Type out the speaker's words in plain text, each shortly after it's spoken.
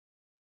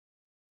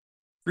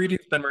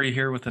Greetings, Ben Marie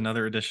here with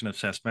another edition of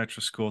SaaS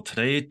Metro School.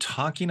 Today,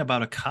 talking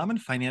about a common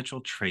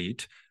financial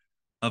trait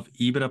of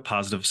EBITDA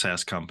positive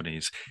SaaS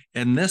companies.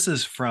 And this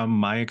is from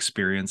my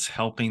experience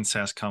helping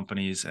SaaS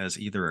companies as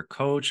either a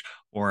coach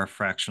or a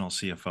fractional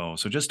CFO.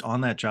 So, just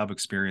on that job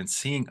experience,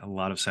 seeing a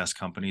lot of SaaS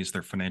companies,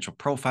 their financial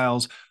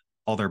profiles,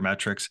 all their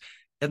metrics.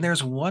 And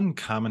there's one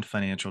common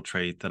financial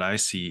trait that I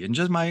see in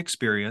just my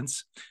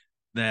experience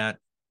that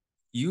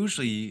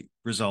usually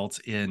results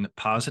in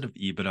positive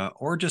EBITDA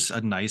or just a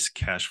nice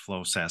cash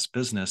flow SaaS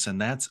business, and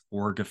that's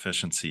org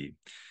efficiency.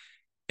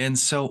 And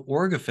so,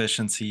 org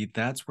efficiency,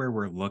 that's where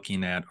we're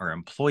looking at our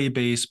employee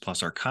base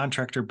plus our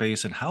contractor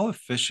base and how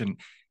efficient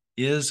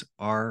is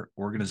our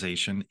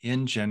organization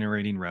in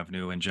generating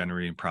revenue and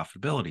generating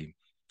profitability.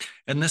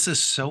 And this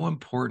is so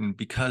important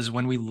because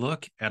when we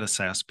look at a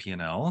SaaS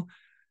P&L,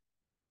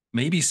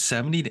 maybe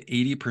 70 to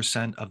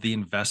 80% of the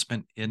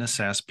investment in a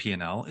SaaS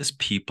P&L is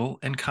people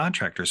and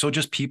contractors. So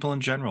just people in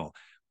general.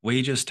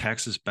 Wages,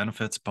 taxes,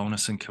 benefits,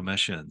 bonus, and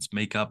commissions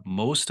make up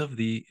most of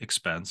the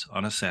expense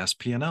on a SaaS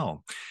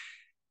P&L.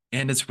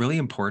 And it's really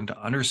important to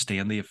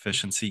understand the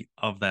efficiency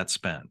of that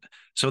spend.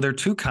 So there are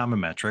two common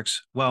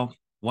metrics. Well,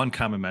 one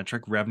common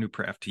metric, revenue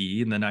per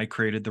FTE, and then I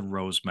created the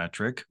ROSE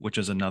metric, which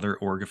is another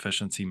org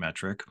efficiency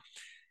metric.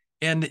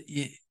 And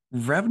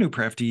revenue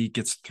per FTE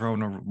gets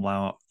thrown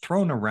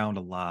around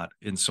a lot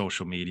in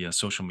social media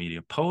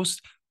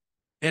posts,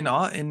 and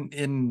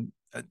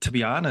to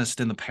be honest,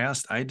 in the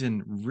past, I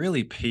didn't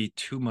really pay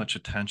too much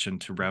attention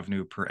to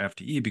revenue per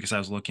FTE because I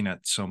was looking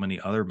at so many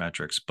other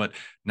metrics. But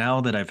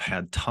now that I've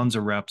had tons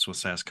of reps with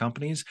SaaS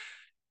companies,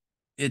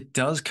 it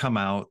does come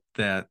out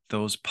that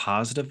those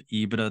positive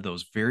EBITDA,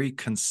 those very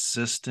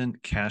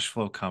consistent cash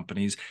flow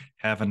companies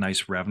have a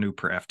nice revenue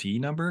per FTE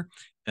number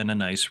and a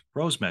nice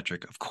ROSE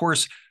metric. Of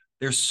course,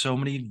 there's so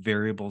many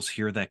variables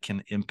here that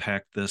can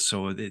impact this.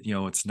 So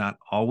it's not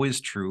always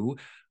true,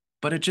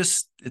 but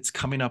it's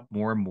coming up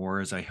more and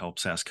more as I help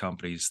SaaS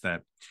companies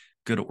that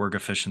good org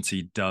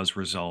efficiency does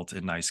result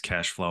in nice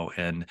cash flow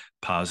and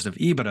positive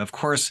EBITDA. Of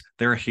course,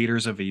 there are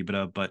haters of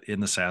EBITDA, but in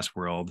the SaaS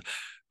world,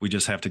 we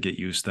just have to get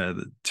used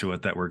to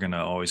it that we're going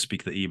to always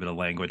speak the EBITDA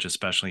language,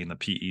 especially in the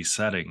PE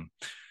setting.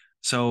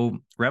 So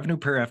revenue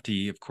per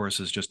FTE, of course,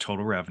 is just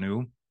total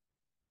revenue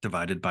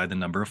divided by the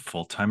number of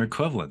full-time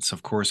equivalents.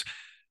 Of course,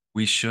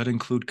 we should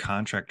include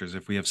contractors.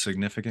 If we have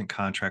significant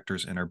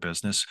contractors in our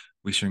business,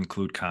 we should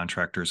include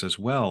contractors as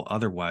well.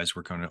 Otherwise,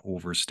 we're going to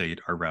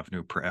overstate our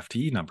revenue per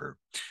FTE number.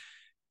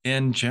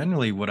 And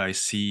generally, what I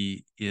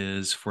see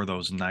is for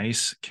those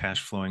nice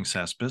cash flowing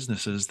SaaS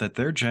businesses that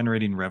they're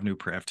generating revenue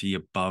per FTE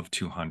above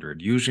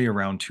 200, usually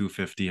around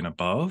 250 and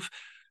above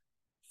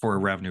for a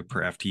revenue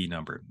per FTE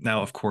number.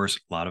 Now, of course,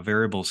 a lot of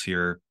variables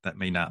here that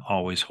may not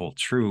always hold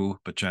true,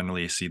 but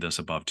generally I see this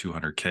above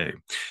 200K.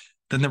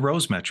 Then the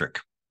ROSE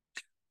metric.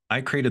 I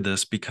created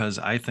this because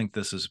I think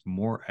this is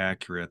more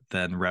accurate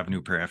than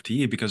revenue per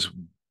FTE because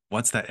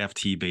what's that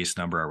FTE based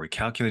number? Are we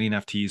calculating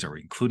FTEs? Are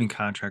we including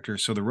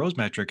contractors? So the ROSE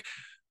metric,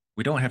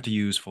 we don't have to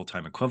use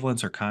full-time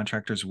equivalents or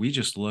contractors. We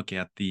just look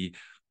at the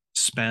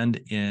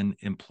spend in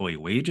employee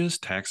wages,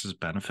 taxes,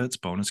 benefits,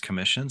 bonus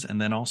commissions, and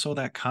then also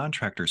that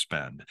contractor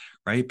spend,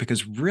 right?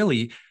 Because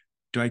really,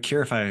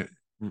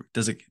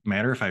 does it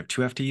matter if I have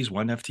two FTEs,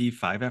 one FTE,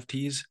 five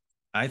FTEs?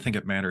 I think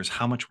it matters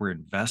how much we're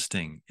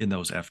investing in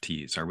those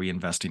FTEs. Are we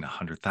investing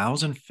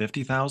 100,000,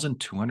 50,000,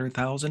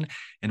 200,000?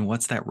 And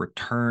what's that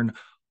return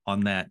on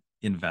that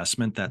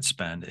investment, that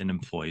spend in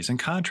employees and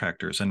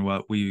contractors? And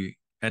what we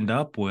end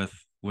up with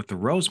the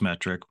ROSE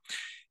metric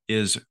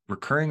is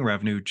recurring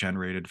revenue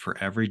generated for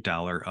every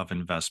dollar of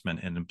investment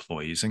in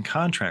employees and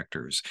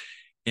contractors.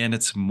 And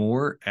it's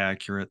more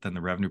accurate than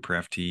the revenue per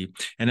FTE.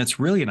 And it's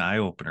really an eye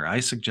opener.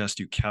 I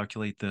suggest you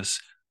calculate this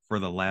for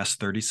the last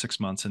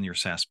 36 months in your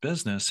SaaS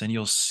business, and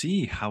you'll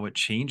see how it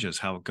changes,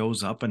 how it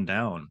goes up and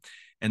down.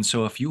 And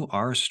so if you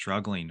are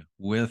struggling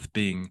with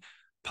being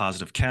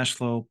positive cash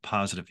flow,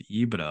 positive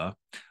EBITDA,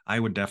 I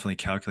would definitely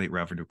calculate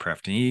revenue per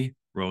FTE,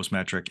 ROSE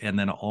metric, and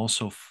then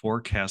also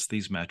forecast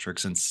these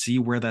metrics and see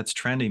where that's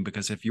trending.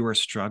 Because if you are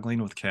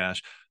struggling with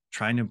cash,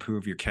 trying to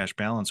improve your cash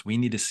balance, we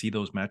need to see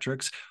those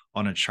metrics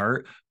on a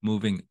chart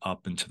moving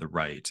up and to the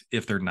right.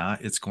 If they're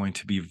not, it's going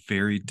to be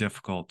very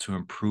difficult to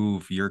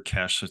improve your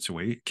cash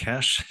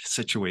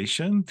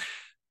situation.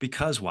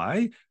 Because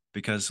why?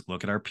 Because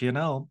look at our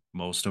P&L.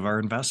 Most of our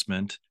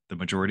investment, the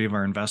majority of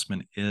our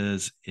investment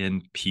is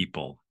in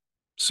people.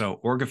 So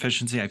org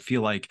efficiency, I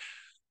feel like,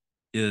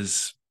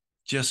 is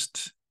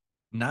just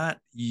not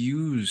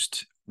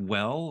used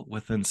well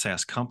within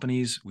SaaS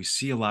companies. We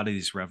see a lot of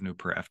these revenue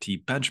per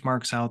FTE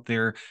benchmarks out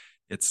there.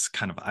 It's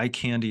kind of eye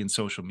candy in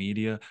social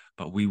media,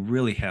 but we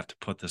really have to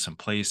put this in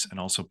place and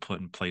also put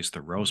in place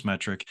the ROSE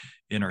metric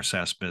in our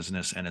SaaS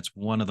business. And it's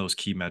one of those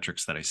key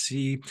metrics that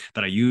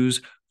I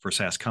use for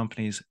SaaS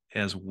companies,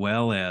 as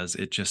well as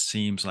it just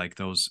seems like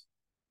those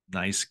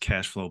nice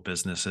cash flow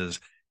businesses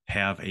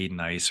have a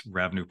nice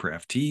revenue per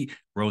FTE,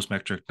 ROSE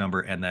metric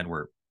number, and then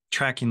we're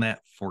tracking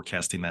that,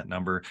 forecasting that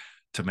number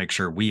to make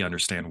sure we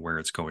understand where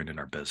it's going in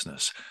our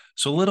business.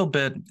 So a little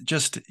bit,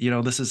 just,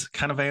 this is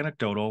kind of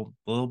anecdotal,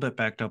 a little bit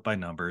backed up by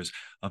numbers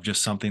of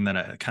just something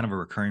that kind of a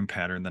recurring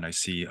pattern that I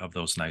see of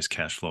those nice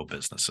cash flow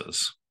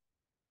businesses.